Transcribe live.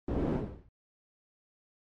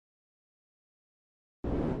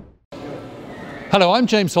Hello, I'm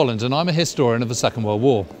James Holland and I'm a historian of the Second World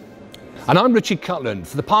War. And I'm Richard Cutland.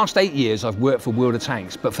 For the past 8 years I've worked for World of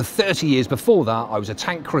Tanks, but for 30 years before that I was a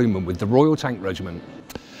tank crewman with the Royal Tank Regiment.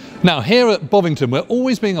 Now here at Bovington we're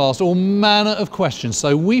always being asked all manner of questions,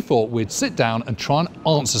 so we thought we'd sit down and try and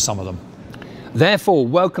answer some of them. Therefore,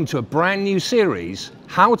 welcome to a brand new series,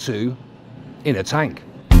 How To in a Tank.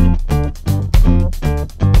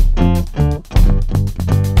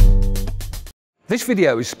 This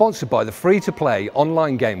video is sponsored by the free-to-play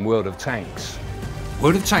online game World of Tanks.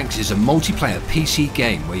 World of Tanks is a multiplayer PC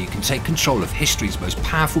game where you can take control of history's most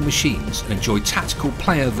powerful machines and enjoy tactical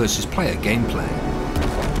player versus player gameplay.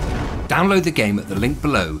 Download the game at the link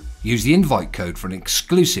below. Use the invite code for an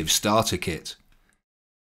exclusive starter kit.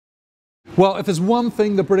 Well, if there's one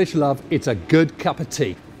thing the British love, it's a good cup of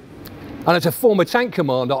tea. And as a former tank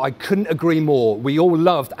commander, I couldn't agree more. We all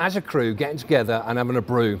loved, as a crew, getting together and having a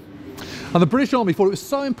brew. And the British Army thought it was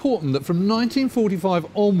so important that from 1945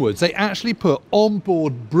 onwards, they actually put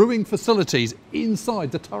on-board brewing facilities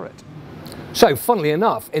inside the turret. So, funnily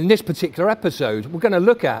enough, in this particular episode, we're going to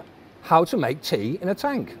look at how to make tea in a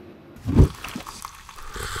tank.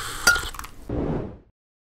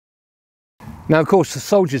 Now, of course, the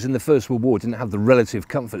soldiers in the First World War didn't have the relative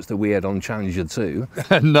comforts that we had on Challenger 2.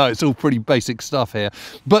 No, it's all pretty basic stuff here.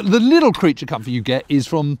 But the little creature comfort you get is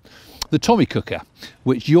from the Tommy cooker,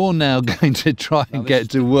 which you're now going to try and get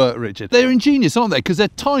to work, Richard. They're ingenious, aren't they? Because they're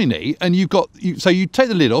tiny, and so you take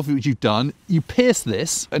the lid off, which you've done, you pierce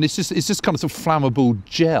this, and it's just kind of sort of flammable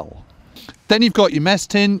gel. Then you've got your mess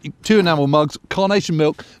tin, 2 enamel mugs, carnation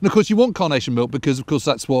milk, and of course you want carnation milk because of course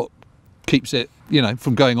that's what keeps it, you know,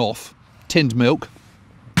 from going off. Tinned milk,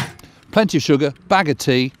 plenty of sugar, bag of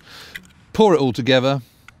tea, pour it all together,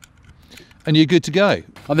 and you're good to go.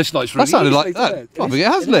 And this light's really that sounded like that. Oh, it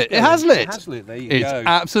has lit. It has lit. It has lit. There you it's go.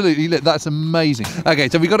 Absolutely lit. That's amazing. Okay,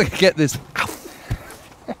 so we've got to get this.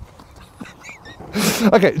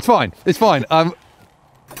 Okay, it's fine. It's fine. Now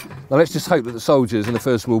let's just hope that the soldiers in the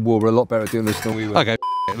First World War were a lot better at doing this than we were. Okay,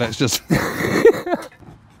 let's just.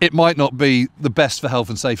 It might not be the best for health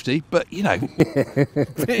and safety, but you know,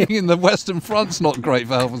 being in the Western Front's not great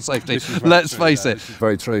for health and safety. Let's face it.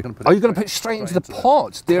 Very true. Are you going to put it straight into the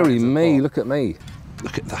pot? Dearie me, look at me.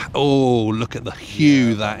 Look at that. Oh, look at the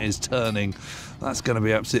hue that is turning. That's going to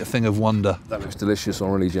be absolutely a thing of wonder. That looks delicious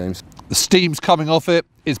already, James. The steam's coming off it.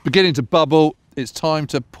 It's beginning to bubble. It's time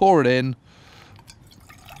to pour it in.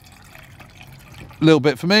 A little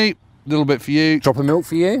bit for me, a little bit for you. Drop of milk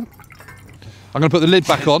for you. I'm going to put the lid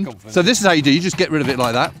back on. So this is how you do. You just get rid of it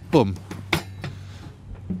like that. Boom.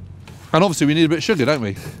 And obviously we need a bit of sugar, don't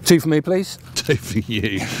we? 2 for me, please. 2 for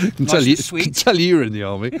you. Nice Can tell you were in the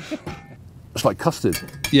army. It's like custard.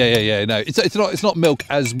 Yeah. No, it's not milk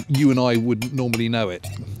as you and I would normally know it.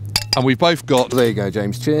 And we've both got. There you go,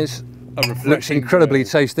 James. Cheers. Looks incredibly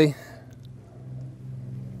tasty.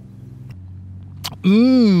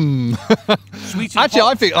 Mmm. Actually,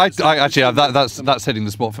 I think that's hitting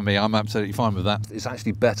the spot for me. I'm absolutely fine with that. It's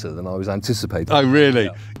actually better than I was anticipating. Oh, really?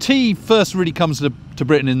 Yeah. Tea first really comes to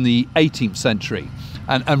Britain in the 18th century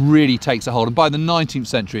and really takes a hold. And by the 19th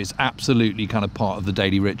century, it's absolutely kind of part of the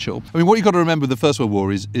daily ritual. I mean, what you've got to remember with the First World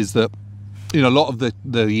War is that, you know, a lot of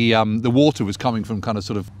the water was coming from kind of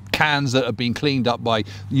sort of cans that have been cleaned up by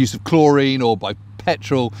the use of chlorine or by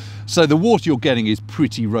petrol, so the water you're getting is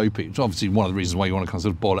pretty ropey. It's obviously one of the reasons why you want to kind of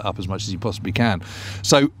sort of boil it up as much as you possibly can.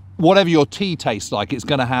 So whatever your tea tastes like, it's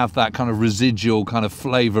going to have that kind of residual kind of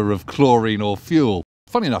flavour of chlorine or fuel.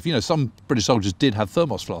 Funny enough, you know, some British soldiers did have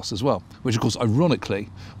thermos flasks as well, which of course ironically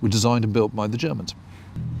were designed and built by the Germans.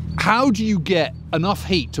 How do you get enough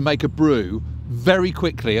heat to make a brew very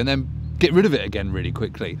quickly and then get rid of it again really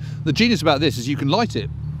quickly? The genius about this is you can light it.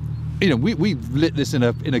 You know, we've lit this in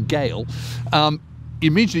a gale. You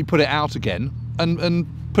immediately put it out again and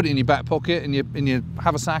put it in your back pocket and you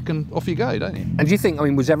haversack and off you go, don't you? And do you think, I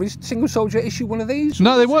mean, was every single soldier issue one of these?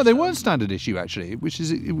 No, they weren't. They weren't standard issue actually, which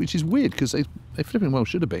is weird because they flipping well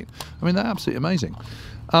should have been. I mean, they're absolutely amazing.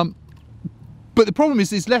 But the problem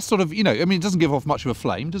is, it's less sort of, you know, I mean, it doesn't give off much of a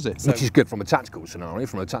flame, does it? Which is good from a tactical scenario,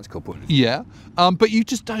 from a tactical point of view. Yeah, but you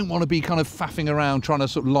just don't want to be kind of faffing around trying to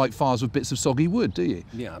sort of light fires with bits of soggy wood, do you?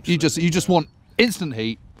 Yeah, absolutely. You just want instant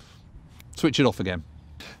heat, switch it off again.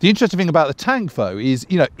 The interesting thing about the tank, though, is,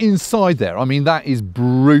 you know, inside there, I mean, that is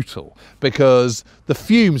brutal because the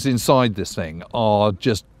fumes inside this thing are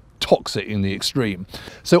just toxic in the extreme.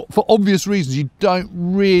 So for obvious reasons, you don't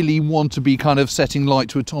really want to be kind of setting light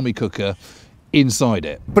to a Tommy cooker inside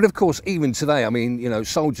it. But of course, even today, I mean, you know,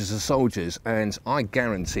 soldiers are soldiers, and I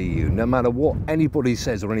guarantee you, no matter what anybody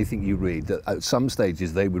says or anything you read, that at some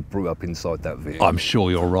stages they would brew up inside that vehicle. I'm sure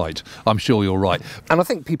you're right. I'm sure you're right. And I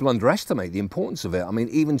think people underestimate the importance of it. I mean,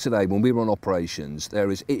 even today, when we were on operations,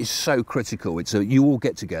 it is so critical. You all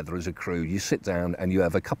get together as a crew, you sit down and you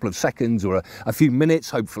have a couple of seconds or a few minutes,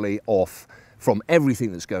 hopefully, off from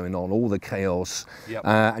everything that's going on, all the chaos, Yep.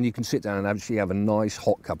 And you can sit down and actually have a nice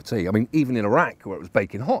hot cup of tea. I mean, even in Iraq, where it was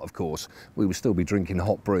baking hot, of course, we would still be drinking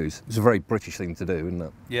hot brews. It's a very British thing to do, isn't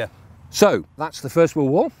it? Yeah. So, that's the First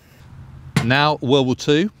World War. Now, World War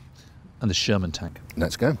II and the Sherman tank.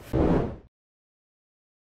 Let's go.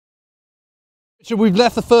 So we've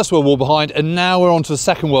left the First World War behind, and now we're on to the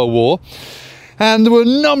Second World War. And there were a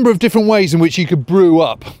number of different ways in which you could brew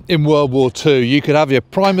up in World War II. You could have your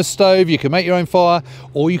primus stove, you could make your own fire,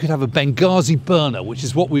 or you could have a Benghazi burner, which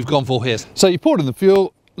is what we've gone for here. So you pour it in the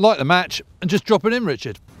fuel, light the match, and just drop it in,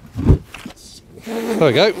 Richard. There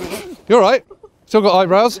we go. You all right? Still got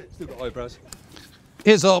eyebrows? Still got eyebrows.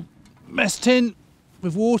 Here's our mess tin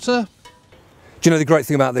with water. Do you know the great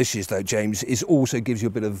thing about this is, though, James, is also gives you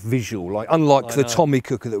a bit of visual. Like, unlike the Tommy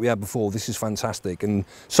cooker that we had before, this is fantastic, and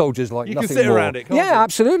soldiers like nothing more. You can sit around it, can't you? Yeah,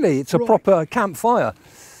 absolutely. It's a proper campfire.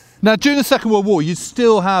 Now, during the Second World War, you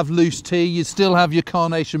still have loose tea, you still have your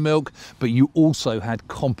carnation milk, but you also had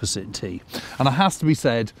composite tea. And it has to be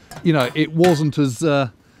said, you know, it wasn't as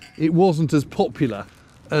popular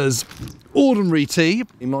as ordinary tea.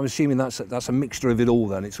 I'm assuming that's a mixture of it all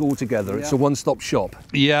then. It's all together. It's a one-stop shop.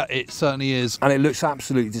 Yeah, it certainly is. And it looks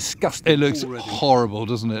absolutely disgusting. It looks already horrible,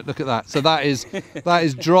 doesn't it? Look at that. So that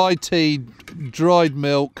is dried tea, dried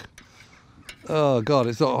milk. Oh God,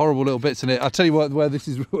 it's got horrible little bits in it. I tell you what, where this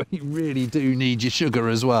is where you really do need your sugar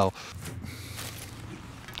as well.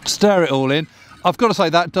 Stir it all in. I've got to say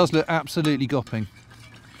that does look absolutely gopping.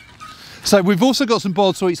 So we've also got some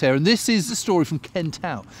boiled sweets here, and this is the story from Ken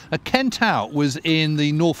Tout. Now, Ken Tout was in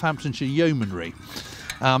the Northamptonshire Yeomanry,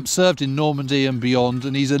 served in Normandy and beyond,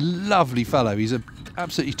 and he's a lovely fellow. He's an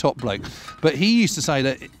absolutely top bloke. But he used to say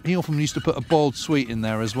that he often used to put a boiled sweet in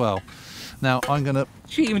there as well. Now I'm going to...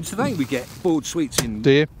 Gee, even today we get boiled sweets in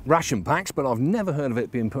ration packs, but I've never heard of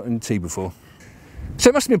it being put in tea before. So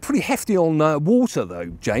it must have been pretty hefty on water, though,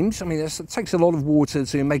 James. I mean, it takes a lot of water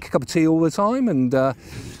to make a cup of tea all the time, and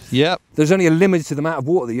there's only a limited amount of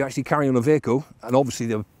water that you actually carry on a vehicle. And obviously,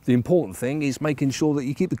 the important thing is making sure that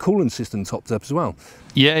you keep the coolant system topped up as well.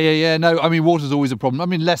 Yeah. No, I mean, water's always a problem. I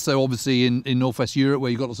mean, less so obviously in Northwest Europe, where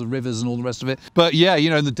you've got lots of rivers and all the rest of it. But yeah, you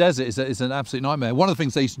know, in the desert, it's an absolute nightmare. One of the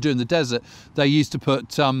things they used to do in the desert, they used to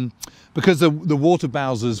put because the water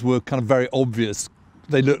bowsers were kind of very obvious.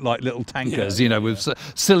 They look like little tankers, you know, with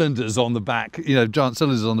cylinders on the back, you know, giant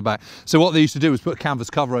cylinders on the back. So what they used to do was put a canvas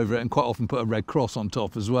cover over it, and quite often put a red cross on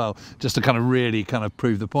top as well, just to kind of really kind of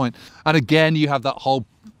prove the point. And again, you have that whole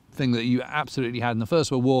thing that you absolutely had in the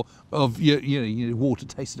First World War of, you know, water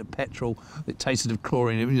tasted of petrol, it tasted of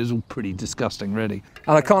chlorine. It was all pretty disgusting, really.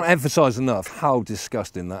 And I can't emphasise enough how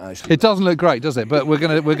disgusting that actually. It doesn't look great, does it? But we're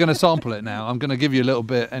gonna sample it now. I'm gonna give you a little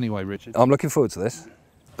bit anyway, Richard. I'm looking forward to this.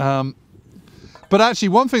 But actually,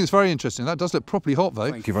 one thing that's very interesting, that does look properly hot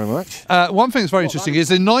though. Thank you very much. One thing that's very interesting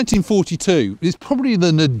is in 1942, it's probably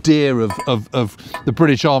the nadir of the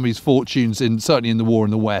British Army's fortunes, certainly in the war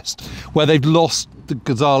in the West, where they've lost the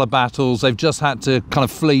Gazala battles, they've just had to kind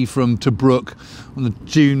of flee from Tobruk on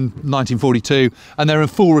June 1942, and they're in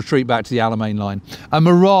full retreat back to the Alamein line. And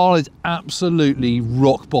morale is absolutely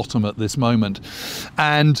rock bottom at this moment.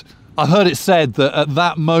 And I heard it said that at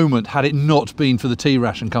that moment, had it not been for the tea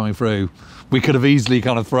ration coming through, we could have easily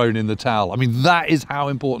kind of thrown in the towel. I mean, that is how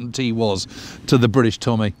important tea was to the British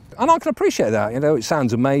Tommy. And I can appreciate that, you know, it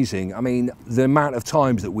sounds amazing. I mean, the amount of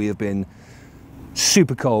times that we have been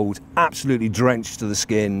super cold, absolutely drenched to the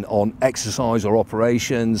skin on exercise or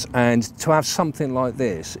operations, and to have something like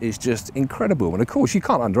this is just incredible. And of course, you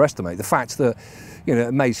can't underestimate the fact that, you know,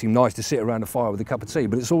 it may seem nice to sit around a fire with a cup of tea,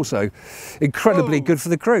 but it's also incredibly good for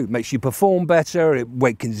the crew. It makes you perform better, it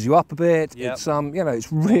wakens you up a bit. Yep. It's you know,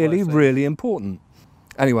 it's really, really important.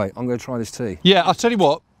 Anyway, I'm going to try this tea. Yeah, I'll tell you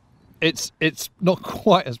what, it's not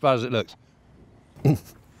quite as bad as it looks.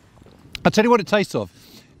 I'll tell you what it tastes of.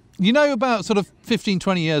 You know, about sort of 15,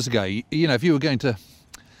 20 years ago, you know, if you were going to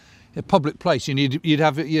a public place and you'd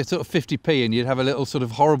have your sort of 50p and you'd have a little sort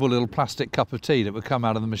of horrible little plastic cup of tea that would come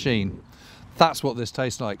out of the machine. That's what this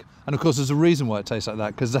tastes like. And of course, there's a reason why it tastes like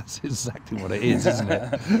that, because that's exactly what it is, isn't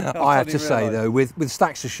it? I have to say, though, with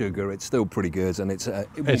stacks of sugar, it's still pretty good, and it's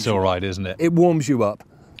all right, isn't it? It warms you up.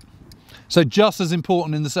 So just as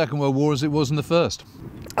important in the Second World War as it was in the First.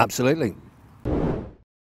 Absolutely.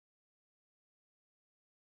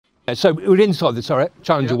 So we're inside the turret,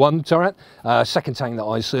 Challenger 1 turret, second tank that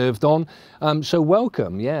I served on. So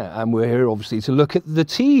welcome, and we're here obviously to look at the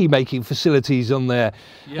tea making facilities on there.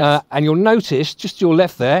 Yes. And you'll notice, just to your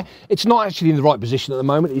left there, it's not actually in the right position at the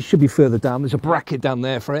moment, it should be further down. There's a bracket down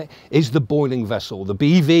there for it, is the boiling vessel, the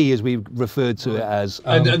BV as we referred to it as.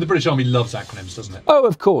 And the British Army loves acronyms, doesn't it? Oh,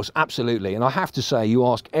 of course, absolutely. And I have to say, you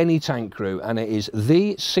ask any tank crew, and it is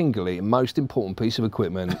the singly most important piece of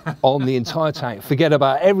equipment on the entire tank. Forget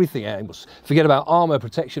about everything else. Forget about armour,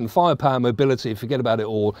 protection, firepower, mobility, forget about it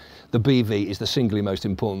all. The BV is the singly most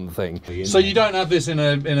important thing. So you don't have this in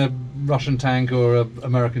a Russian tank or an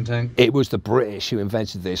American tank? It was the British who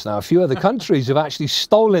invented this. Now, a few other countries have actually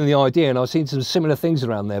stolen the idea, and I've seen some similar things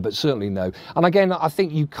around there, but certainly no. And again, I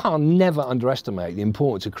think you can never underestimate the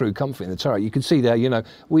importance of crew comfort in the turret. You can see there, you know,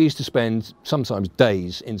 we used to spend sometimes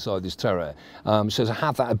days inside this turret. So to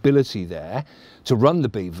have that ability there to run the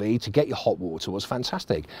BV, to get your hot water was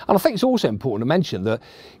fantastic. And I think it's also important to mention that,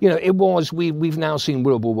 you know, it was, we've now seen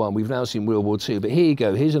World War I, we've now seen World War II, but here you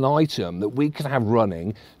go, here's an item that we could have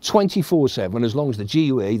running 24/7 as long as the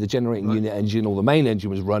GUE, the generating unit engine or the main engine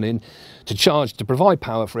was running to charge, to provide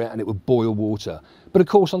power for it, and it would boil water. But of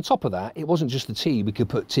course, on top of that, it wasn't just the tea. We could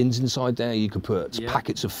put tins inside there, you could put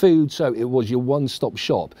packets of food, so it was your one-stop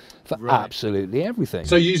shop for absolutely everything.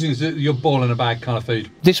 So using your ball in a bag kind of food?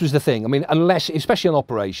 This was the thing. I mean, unless, especially on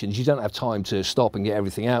operations, you don't have time to stop and get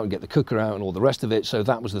everything out and get the cooker out and all the rest of it, so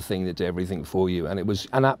that was the thing that did everything for you, and it was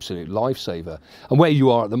an absolute lifesaver. And where you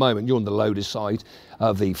are at the moment, you're on the loader's side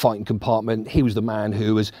of the fighting compartment. He was the man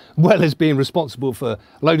who, as well as being responsible for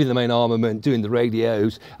loading the main armament, doing the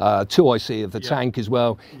radios, 2IC of the tank as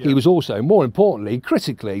well, he was also, more importantly,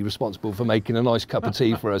 critically responsible for making a nice cup of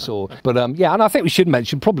tea for us all. But yeah, and I think we should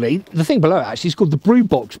mention probably the thing below it actually is called the brew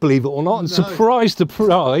box, believe it or not, and surprise,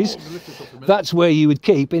 that's where you would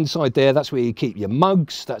keep, inside there, that's where you keep your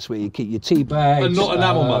mugs, that's where you keep your tea bags. And not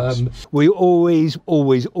enamel mugs? We always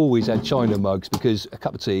had China mugs, because a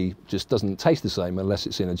cup of tea just doesn't taste the same unless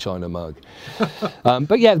it's in a China mug.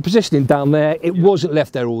 But yeah, the positioning down there, it wasn't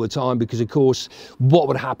left there all the time, because of course what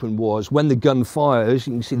would happen was when the gun fires,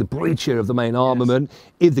 you can see the breacher of the main armament.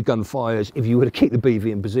 If the gun fires, if you were to keep the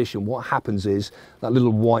BV in position, what happens is that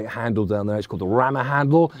little white handle down there, it's called the rammer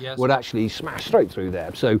handle, would actually smash straight through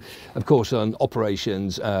there. So of course on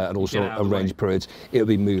operations and also on range periods, it would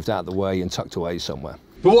be moved out of the way and tucked away somewhere.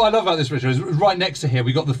 But what I love about this, Richard, is right next to here,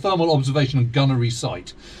 we've got the thermal observation and gunnery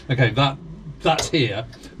site. Okay, that's here.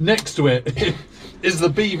 Next to it is the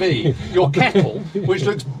BV, your kettle, which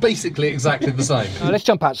looks basically exactly the same. Let's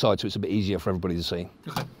jump outside so it's a bit easier for everybody to see.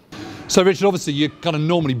 Okay. So Richard, obviously you're kind of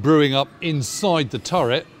normally brewing up inside the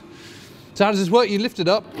turret. So how does this work? You lift it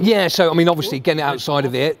up? Yeah, so I mean, obviously getting it outside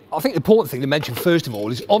of it, I think the important thing to mention first of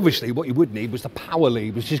all is obviously what you would need was the power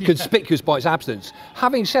lead, which is conspicuous by its absence.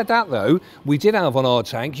 Having said that though, we did have on our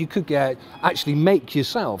tank, you could actually make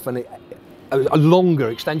yourself a longer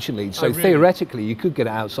extension lead, so theoretically you could get it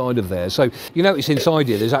outside of there. So you notice inside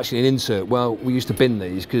here there's actually an insert. Well, we used to bin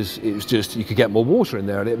these because it was just, you could get more water in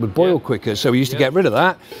there and it would boil quicker, so we used to get rid of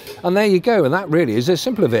that, and there you go. And that really is as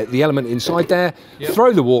simple of it. The element inside there,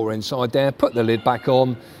 throw the water inside there, put the lid back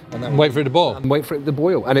on, and wait for it to boil. And wait for it to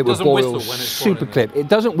boil, and it will boil super clip. It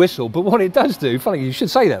doesn't whistle, but what it does do, funny you should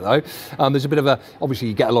say that though, there's a bit of a, obviously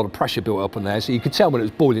you get a lot of pressure built up in there, so you could tell when it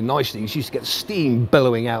was boiling nicely, you used to get steam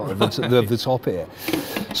billowing out of the top here.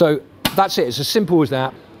 So that's it, it's as simple as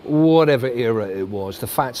that. Whatever era it was, the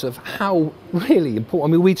facts of how really important,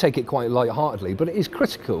 I mean, we take it quite lightheartedly, but it is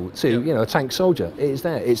critical to, you know, a tank soldier. It is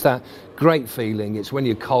there. It's that great feeling. It's when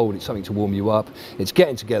you're cold, it's something to warm you up. It's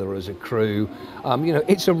getting together as a crew. You know,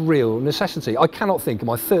 it's a real necessity. I cannot think of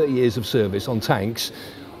my 30 years of service on tanks,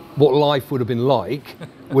 what life would have been like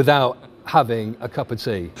without having a cup of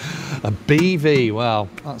tea. A BV, wow,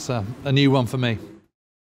 that's a new one for me.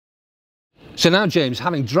 So now, James,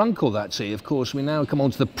 having drunk all that tea, of course, we now come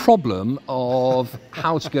on to the problem of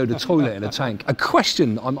how to go to the toilet in a tank. A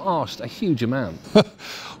question I'm asked a huge amount. Well,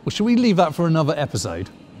 should we leave that for another episode?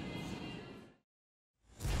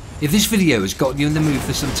 If this video has gotten you in the mood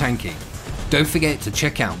for some tanking, don't forget to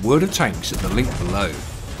check out World of Tanks at the link below.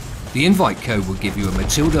 The invite code will give you a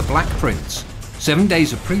Matilda Black Prince, 7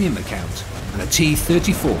 days of premium account, and a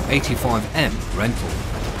T3485M rental.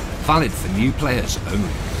 Valid for new players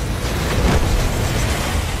only.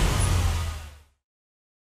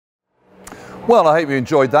 Well, I hope you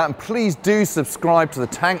enjoyed that, and please do subscribe to the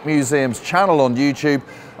Tank Museum's channel on YouTube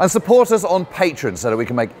and support us on Patreon so that we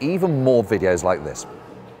can make even more videos like this.